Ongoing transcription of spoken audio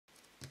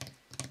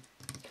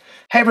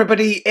Hey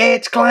everybody,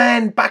 it's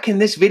Glenn, back in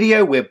this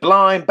video with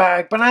Blind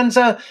Bag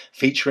Bonanza,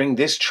 featuring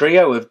this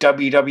trio of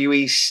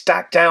WWE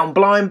Stackdown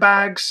blind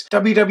bags.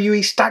 WWE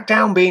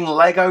Stackdown being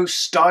Lego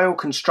style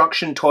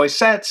construction toy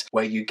sets,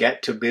 where you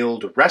get to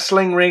build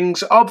wrestling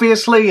rings,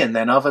 obviously, and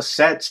then other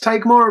sets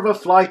take more of a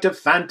flight of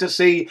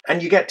fantasy,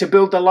 and you get to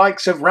build the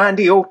likes of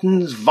Randy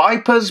Orton's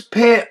Viper's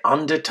Pit,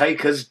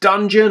 Undertaker's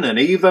Dungeon, and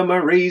Eva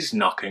Marie's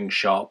Knocking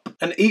Shop.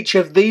 And each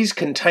of these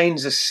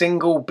contains a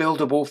single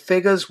buildable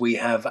figures. We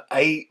have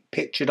 8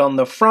 pictured on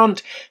the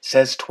front,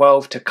 says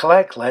 12 to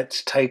collect.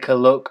 Let's take a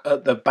look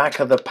at the back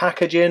of the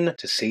packaging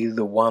to see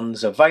the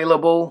ones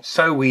available.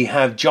 So we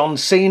have John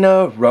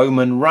Cena,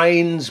 Roman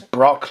Reigns,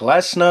 Brock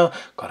Lesnar,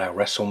 got our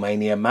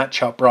WrestleMania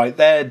matchup right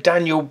there,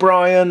 Daniel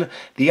Bryan,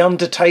 The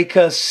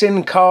Undertaker,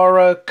 Sin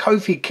Cara,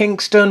 Kofi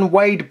Kingston,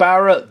 Wade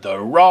Barrett, The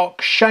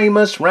Rock,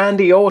 Sheamus,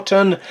 Randy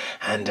Orton,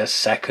 and a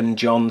second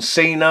John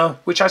Cena,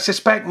 which I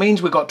suspect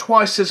means we've got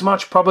twice as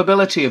much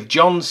probability of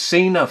John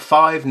Cena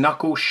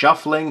 5-knuckle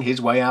shuffling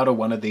his way out of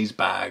one of these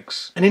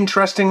bags. And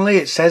interestingly,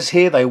 it says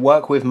here they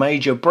work with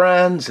major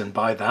brands, and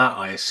by that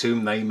I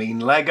assume they mean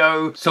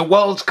Lego, so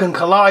worlds can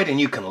collide and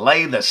you can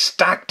lay the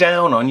stack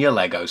down on your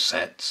Lego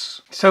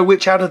sets. So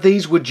which out of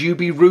these would you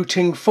be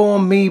rooting for?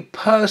 Me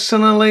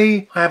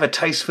personally, I have a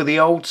taste for the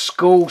old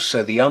school,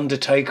 so The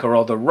Undertaker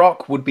or The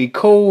Rock would be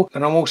cool,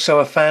 and I'm also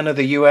a fan of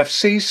the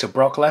UFC, so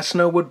Brock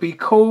Lesnar would be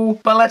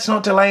cool. But let's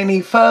not delay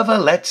any further,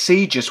 let's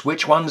see just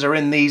which ones are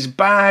in these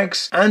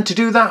bags, and to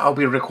do that I'll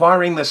be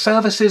requiring the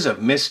services of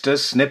Mr.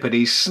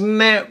 Snippety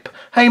Snip.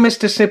 Hey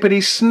Mr.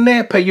 Snippety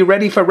Snip, are you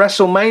ready for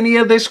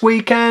WrestleMania this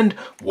weekend?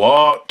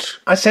 What?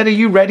 I said, are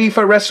you ready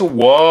for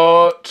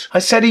What? I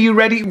said, are you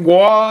ready?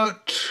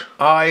 What?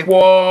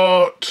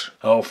 What?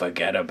 Oh,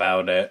 forget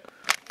about it.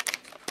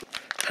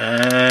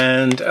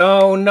 And,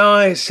 oh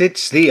nice,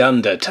 it's The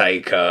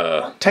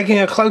Undertaker. Taking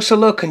a closer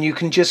look, and you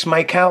can just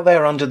make out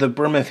there under the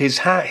brim of his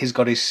hat, he's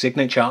got his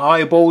signature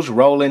eyeballs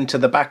roll into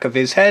the back of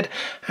his head.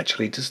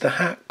 Actually, does the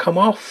hat come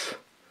off?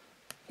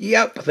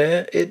 Yep,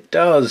 there it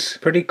does.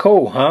 Pretty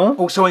cool, huh?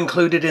 Also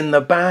included in the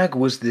bag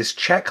was this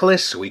checklist,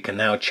 so we can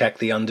now check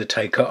The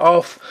Undertaker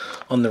off.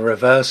 On the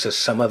reverse are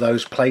some of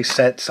those play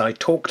sets I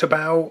talked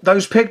about.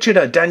 Those pictured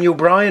are Daniel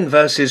Bryan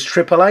versus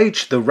Triple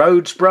H, the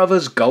Rhodes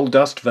Brothers,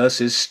 Goldust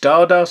versus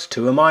Stardust,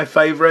 2 of my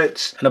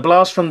favourites, and a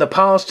blast from the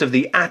past of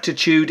the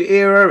Attitude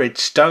Era,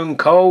 it's Stone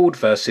Cold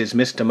versus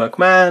Mr.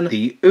 McMahon,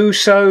 the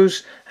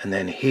Usos, and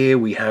then here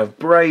we have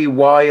Bray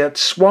Wyatt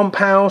Swamp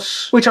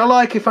House, which I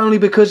like if only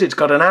because it's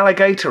got an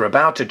alligator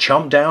about to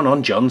chomp down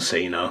on John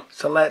Cena.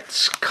 So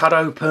let's cut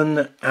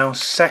open our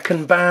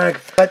second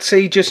bag. Let's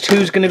see just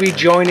who's going to be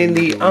joining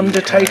The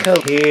Undertaker.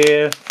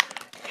 Here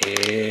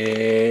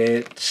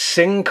it's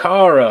Sin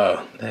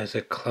Cara. There's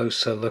a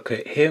closer look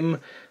at him.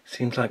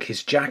 Seems like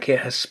his jacket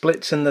has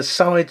splits in the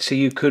side, so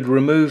you could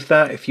remove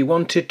that if you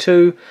wanted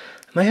to.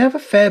 And they have a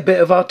fair bit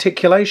of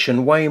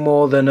articulation, way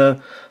more than a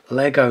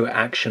Lego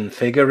action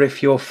figure.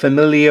 If you're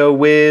familiar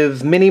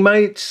with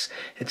Mini-Mates,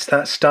 it's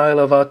that style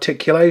of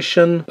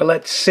articulation. But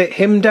let's sit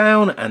him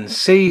down and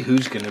see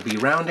who's going to be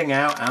rounding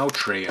out our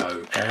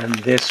trio. And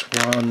this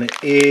one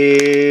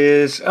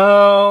is...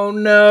 oh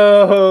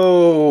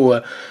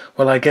no!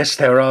 Well, I guess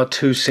there are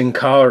 2 Sin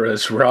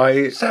Caras,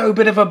 right? So a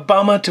bit of a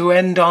bummer to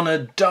end on a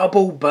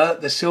double,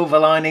 but the silver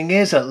lining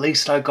is at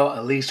least I got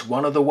at least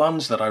one of the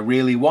ones that I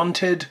really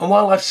wanted. And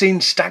while I've seen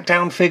stacked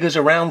down figures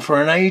around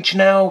for an age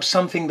now,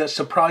 something that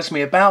surprised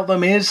me about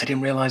them is I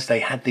didn't realise they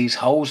had these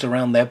holes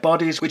around their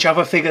bodies, which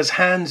other figures'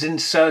 hands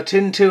insert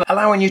into,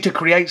 allowing you to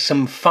create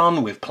some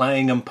fun with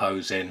playing and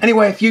posing.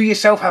 Anyway, if you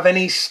yourself have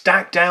any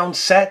stacked down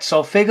sets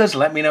or figures,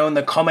 let me know in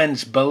the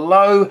comments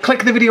below.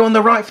 Click the video on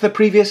the right for the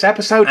previous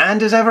episode,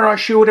 and as ever, I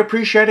sure would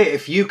appreciate it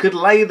if you could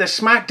lay the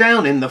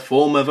smackdown in the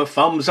form of a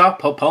thumbs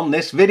up upon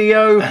this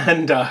video,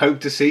 and I hope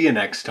to see you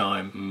next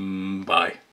time. Bye.